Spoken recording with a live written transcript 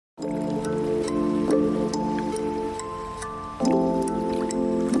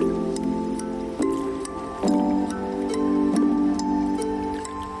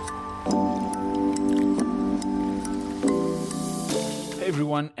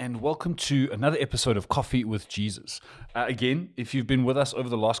everyone, and welcome to another episode of Coffee with Jesus. Again, if you've been with us over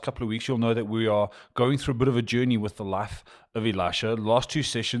the last couple of weeks, you'll know that we are going through a bit of a journey with the life of Elisha. The last two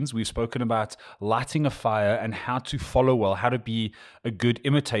sessions, we've spoken about lighting a fire and how to follow well, how to be a good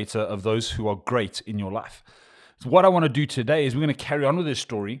imitator of those who are great in your life. So what I want to do today is we're going to carry on with this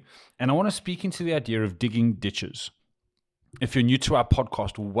story, and I want to speak into the idea of digging ditches. If you're new to our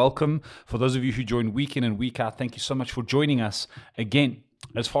podcast, welcome. For those of you who join week in and week out, thank you so much for joining us again.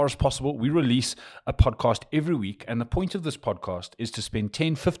 As far as possible, we release a podcast every week, and the point of this podcast is to spend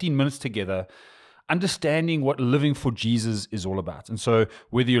 10, 15 minutes together understanding what living for Jesus is all about. And so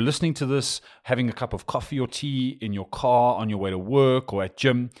whether you're listening to this, having a cup of coffee or tea in your car, on your way to work or at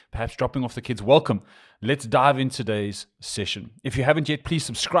gym, perhaps dropping off the kids, welcome. Let's dive in today's session. If you haven't yet, please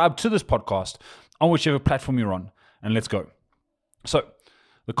subscribe to this podcast on whichever platform you're on, and let's go. So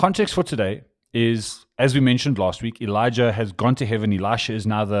the context for today is, as we mentioned last week, Elijah has gone to heaven. Elisha is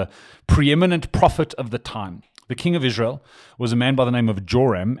now the preeminent prophet of the time. The king of Israel was a man by the name of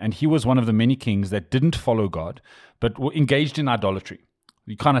Joram, and he was one of the many kings that didn't follow God, but were engaged in idolatry.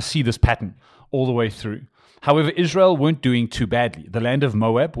 You kind of see this pattern all the way through. However, Israel weren't doing too badly. The land of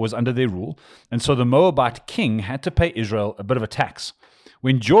Moab was under their rule, and so the Moabite king had to pay Israel a bit of a tax.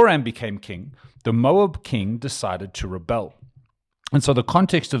 When Joram became king, the Moab king decided to rebel. And so the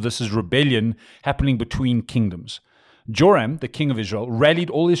context of this is rebellion happening between kingdoms. Joram, the king of Israel, rallied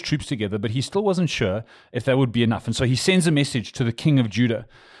all his troops together, but he still wasn't sure if that would be enough. And so he sends a message to the king of Judah.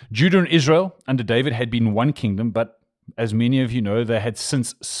 Judah and Israel under David had been one kingdom, but as many of you know, they had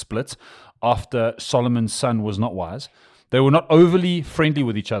since split after Solomon's son was not wise. They were not overly friendly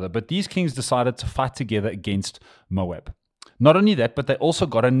with each other, but these kings decided to fight together against Moab. Not only that, but they also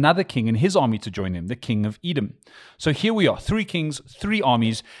got another king in his army to join them, the king of Edom. So here we are, 3 kings, 3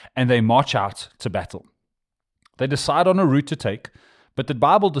 armies, and they march out to battle. They decide on a route to take, but the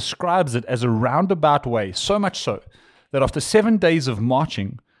Bible describes it as a roundabout way, so much so that after 7 days of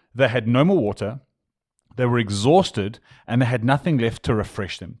marching, they had no more water, they were exhausted, and they had nothing left to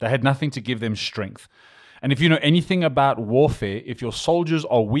refresh them. They had nothing to give them strength. And if you know anything about warfare, if your soldiers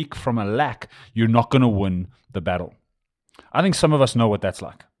are weak from a lack, you're not going to win the battle. I think some of us know what that's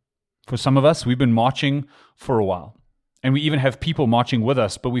like. For some of us, we've been marching for a while, and we even have people marching with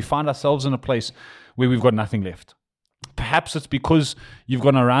us, but we find ourselves in a place where we've got nothing left. Perhaps it's because you've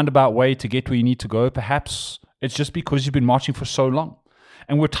gone a roundabout way to get where you need to go. Perhaps it's just because you've been marching for so long,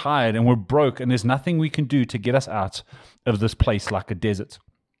 and we're tired and we're broke, and there's nothing we can do to get us out of this place like a desert.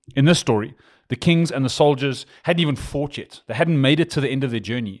 In this story, the kings and the soldiers hadn't even fought yet. They hadn't made it to the end of their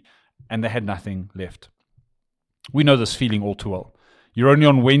journey, and they had nothing left. We know this feeling all too well. You're only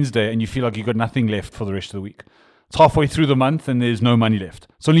on Wednesday and you feel like you've got nothing left for the rest of the week. It's halfway through the month and there's no money left.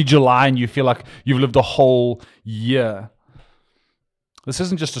 It's only July and you feel like you've lived a whole year. This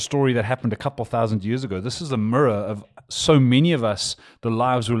isn't just a story that happened a couple thousand years ago. This is a mirror of so many of us, the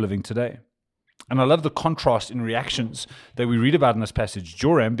lives we're living today. And I love the contrast in reactions that we read about in this passage.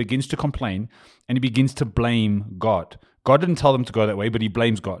 Joram begins to complain and he begins to blame God. God didn't tell them to go that way, but he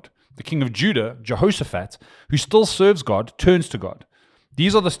blames God. The king of Judah, Jehoshaphat, who still serves God, turns to God.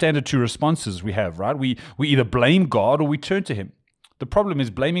 These are the standard 2 responses we have, right? We either blame God or we turn to him. The problem is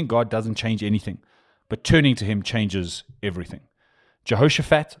blaming God doesn't change anything, but turning to him changes everything.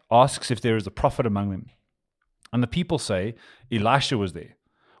 Jehoshaphat asks if there is a prophet among them. And the people say, Elisha was there.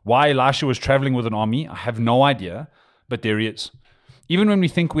 Why Elisha was traveling with an army, I have no idea, but there he is. Even when we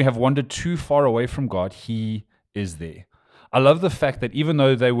think we have wandered too far away from God, he is there. I love the fact that even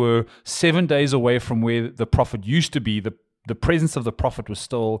though they were 7 days away from where the prophet used to be, the presence of the prophet was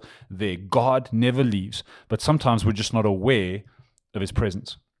still there. God never leaves, but sometimes we're just not aware of his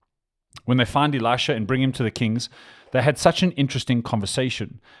presence. When they find Elisha and bring him to the kings, they had such an interesting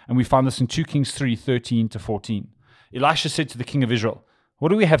conversation, and we find this in 2 Kings 3:13-14. Elisha said to the king of Israel, "What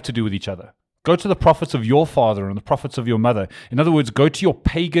do we have to do with each other? Go to the prophets of your father and the prophets of your mother. In other words, go to your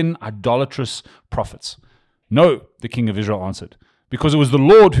pagan, idolatrous prophets." "No," the king of Israel answered, "because it was the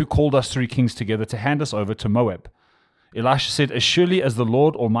Lord who called us 3 kings together to hand us over to Moab." Elisha said, "As surely as the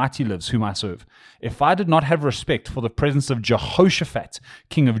Lord Almighty lives, whom I serve, if I did not have respect for the presence of Jehoshaphat,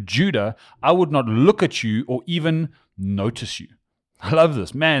 king of Judah, I would not look at you or even notice you." I love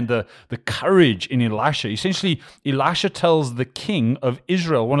this. Man, the courage in Elisha. Essentially, Elisha tells the king of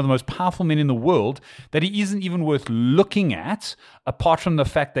Israel, one of the most powerful men in the world, that he isn't even worth looking at apart from the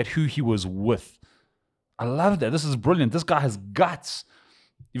fact that who he was with. I love that. This is brilliant. This guy has guts.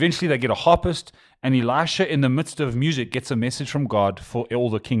 Eventually they get a harpist, and Elisha, in the midst of music, gets a message from God for all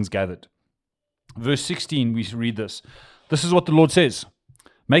the kings gathered. Verse 16, we read this. "This is what the Lord says.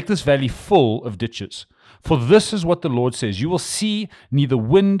 Make this valley full of ditches. For this is what the Lord says, you will see neither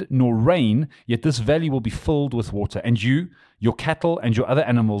wind nor rain, yet this valley will be filled with water, and you, your cattle, and your other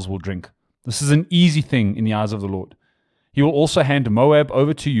animals will drink. This is an easy thing in the eyes of the Lord. He will also hand Moab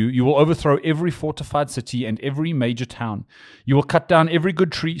over to you. You will overthrow every fortified city and every major town. You will cut down every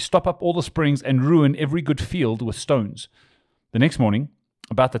good tree, stop up all the springs, and ruin every good field with stones. The next morning,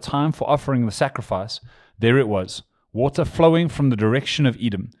 about the time for offering the sacrifice, there it was, water flowing from the direction of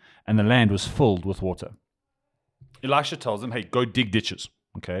Edom, and the land was filled with water. Elisha tells them, hey, go dig ditches,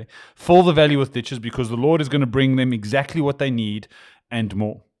 okay? Fill the valley with ditches because the Lord is going to bring them exactly what they need and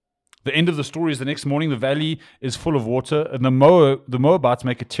more. The end of the story is the next morning, the valley is full of water, and the Moabites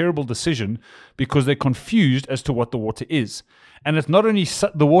make a terrible decision because they're confused as to what the water is. And it's not only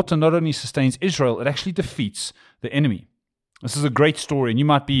the water not only sustains Israel, it actually defeats the enemy. This is a great story, and you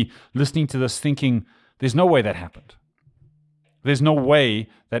might be listening to this thinking, there's no way that happened. There's no way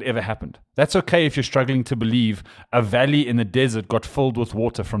that ever happened. That's okay if you're struggling to believe a valley in the desert got filled with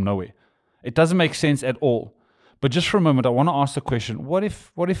water from nowhere. It doesn't make sense at all. But just for a moment, I want to ask the question, what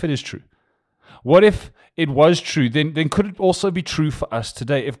if it is true? What if it was true? Then could it also be true for us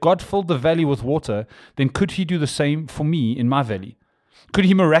today? If God filled the valley with water, then could he do the same for me in my valley? Could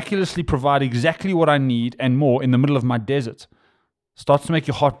he miraculously provide exactly what I need and more in the middle of my desert? Starts to make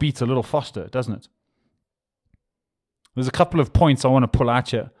your heart beat a little faster, doesn't it? There's a couple of points I want to pull out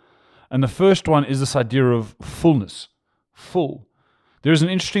here. And the first one is this idea of fullness. Full. There is an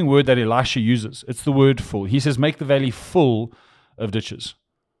interesting word that Elisha uses. It's the word full. He says, make the valley full of ditches.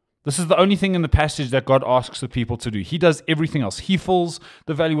 This is the only thing in the passage that God asks the people to do. He does everything else. He fills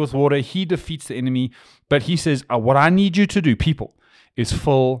the valley with water. He defeats the enemy. But he says, what I need you to do, people, is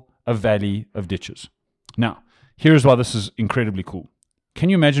fill a valley of ditches. Now, here's why this is incredibly cool. Can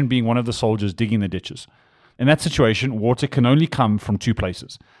you imagine being one of the soldiers digging the ditches? In that situation, water can only come from two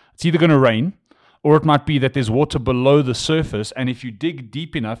places. It's either going to rain, or it might be that there's water below the surface, and if you dig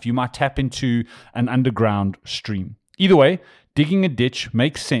deep enough, you might tap into an underground stream. Either way, digging a ditch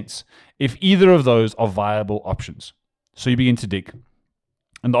makes sense if either of those are viable options. So you begin to dig.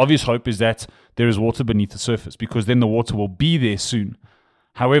 And the obvious hope is that there is water beneath the surface, because then the water will be there soon.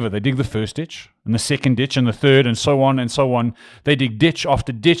 However, they dig the first ditch, and the second ditch, and the third, and so on and so on. They dig ditch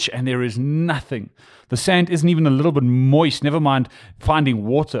after ditch, and there is nothing. The sand isn't even a little bit moist, never mind finding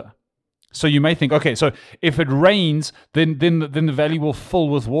water. So you may think, okay, so if it rains, then the valley will fill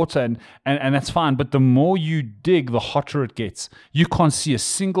with water, and that's fine. But the more you dig, the hotter it gets. You can't see a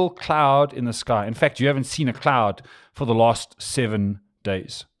single cloud in the sky. In fact, you haven't seen a cloud for the last 7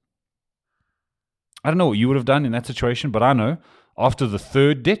 days. I don't know what you would have done in that situation, but I know after the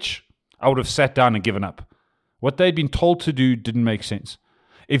third ditch, I would have sat down and given up. What they'd been told to do didn't make sense.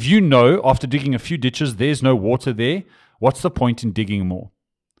 If you know after digging a few ditches there's no water there, what's the point in digging more?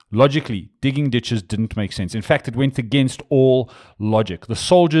 Logically, digging ditches didn't make sense. In fact, it went against all logic. The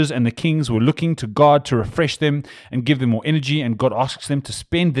soldiers and the kings were looking to God to refresh them and give them more energy, and God asks them to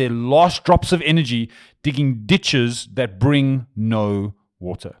spend their last drops of energy digging ditches that bring no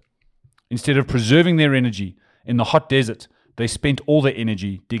water. Instead of preserving their energy in the hot desert, they spent all their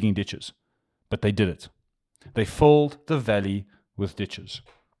energy digging ditches. But they did it. They filled the valley with ditches.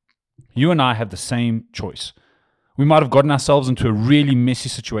 You and I have the same choice. We might have gotten ourselves into a really messy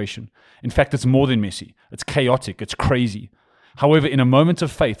situation. In fact, it's more than messy. It's chaotic. It's crazy. However, in a moment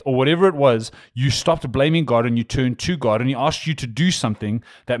of faith, or whatever it was, you stopped blaming God and you turned to God, and he asked you to do something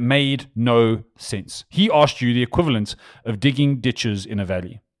that made no sense. He asked you the equivalent of digging ditches in a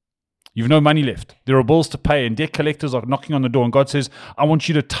valley. You've no money left. There are bills to pay, and debt collectors are knocking on the door, and God says, I want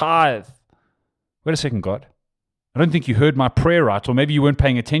you to tithe. Wait a second, God. I don't think you heard my prayer right, or maybe you weren't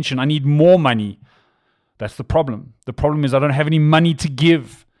paying attention. I need more money. That's the problem. The problem is I don't have any money to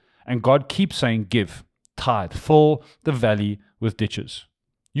give. And God keeps saying, give, tithe, fill the valley with ditches.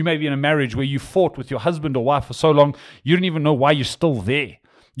 You may be in a marriage where you fought with your husband or wife for so long, you don't even know why you're still there.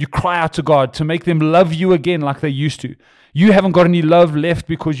 You cry out to God to make them love you again like they used to. You haven't got any love left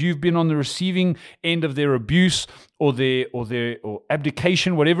because you've been on the receiving end of their abuse or their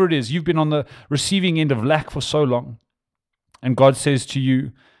abdication, whatever it is. You've been on the receiving end of lack for so long. And God says to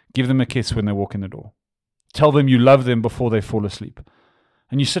you, give them a kiss when they walk in the door. Tell them you love them before they fall asleep.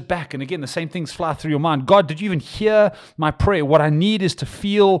 And you sit back, and again, the same things fly through your mind. God, did you even hear my prayer? What I need is to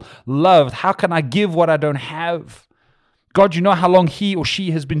feel loved. How can I give what I don't have? God, you know how long he or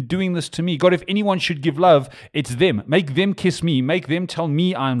she has been doing this to me. God, if anyone should give love, it's them. Make them kiss me. Make them tell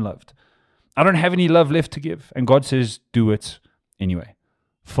me I'm loved. I don't have any love left to give. And God says, do it anyway.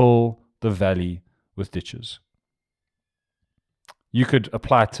 Fill the valley with ditches. You could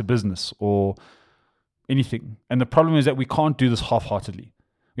apply it to business or anything. And the problem is that we can't do this half-heartedly.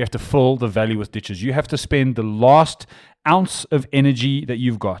 We We have to fill the valley with ditches. You have to spend the last ounce of energy that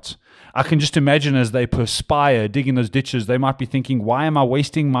you've got. I can just imagine as they perspire digging those ditches, they might be thinking, why am I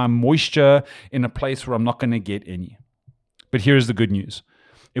wasting my moisture in a place where I'm not going to get any? But here is the good news.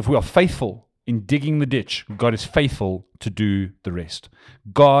 If we are faithful in digging the ditch, God is faithful to do the rest.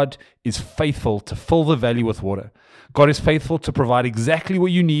 God is faithful to fill the valley with water. God is faithful to provide exactly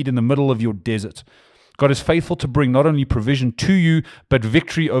what you need in the middle of your desert. God is faithful to bring not only provision to you, but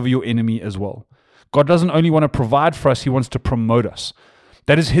victory over your enemy as well. God doesn't only want to provide for us, He wants to promote us.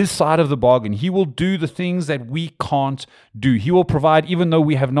 That is His side of the bargain. He will do the things that we can't do. He will provide even though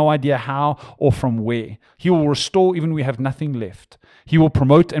we have no idea how or from where. He will restore even when we have nothing left. He will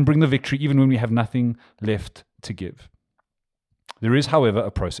promote and bring the victory even when we have nothing left to give. There is, however,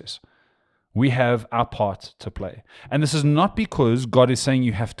 a process. We have our part to play. And this is not because God is saying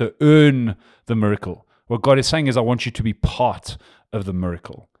you have to earn the miracle. What God is saying is, I want you to be part of the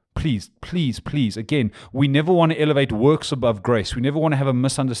miracle. Please, please, please. Again, we never want to elevate works above grace. We never want to have a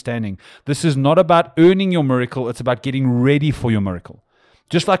misunderstanding. This is not about earning your miracle. It's about getting ready for your miracle.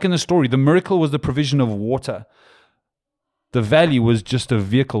 Just like in the story, the miracle was the provision of water. The valley was just a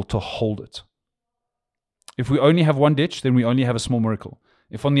vehicle to hold it. If we only have one ditch, then we only have a small miracle.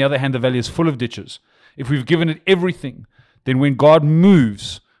 If, on the other hand, the valley is full of ditches, if we've given it everything, then when God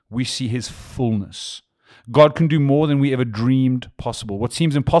moves, we see His fullness. God can do more than we ever dreamed possible. What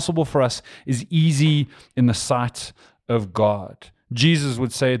seems impossible for us is easy in the sight of God. Jesus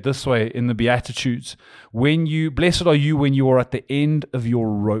would say it this way in the Beatitudes: blessed are you when you are at the end of your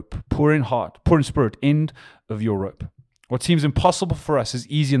rope, poor in heart, poor in spirit, end of your rope. What seems impossible for us is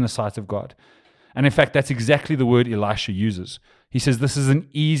easy in the sight of God. And in fact, that's exactly the word Elisha uses. He says this is an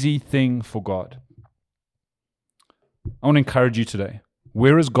easy thing for God. I want to encourage you today.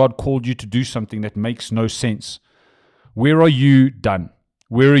 Where has God called you to do something that makes no sense? Where are you done?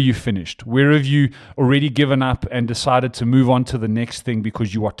 Where are you finished? Where have you already given up and decided to move on to the next thing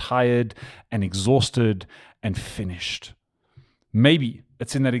because you are tired and exhausted and finished? Maybe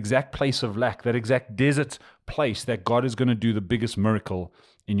it's in that exact place of lack, that exact desert place, that God is going to do the biggest miracle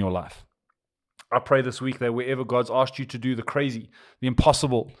in your life. I pray this week that wherever God's asked you to do the crazy, the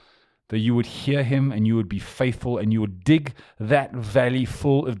impossible, that you would hear Him and you would be faithful and you would dig that valley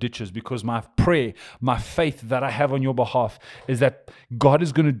full of ditches, because my prayer, my faith that I have on your behalf is that God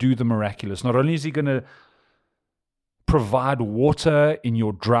is going to do the miraculous. Not only is He going to provide water in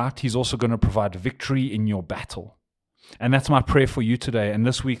your drought, He's also going to provide victory in your battle. And that's my prayer for you today and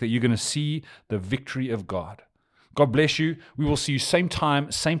this week, that you're going to see the victory of God. God bless you. We will see you same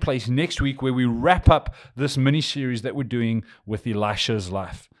time, same place next week, where we wrap up this mini-series that we're doing with Elisha's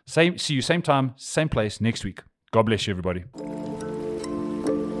life. See you same time, same place next week. God bless you, everybody.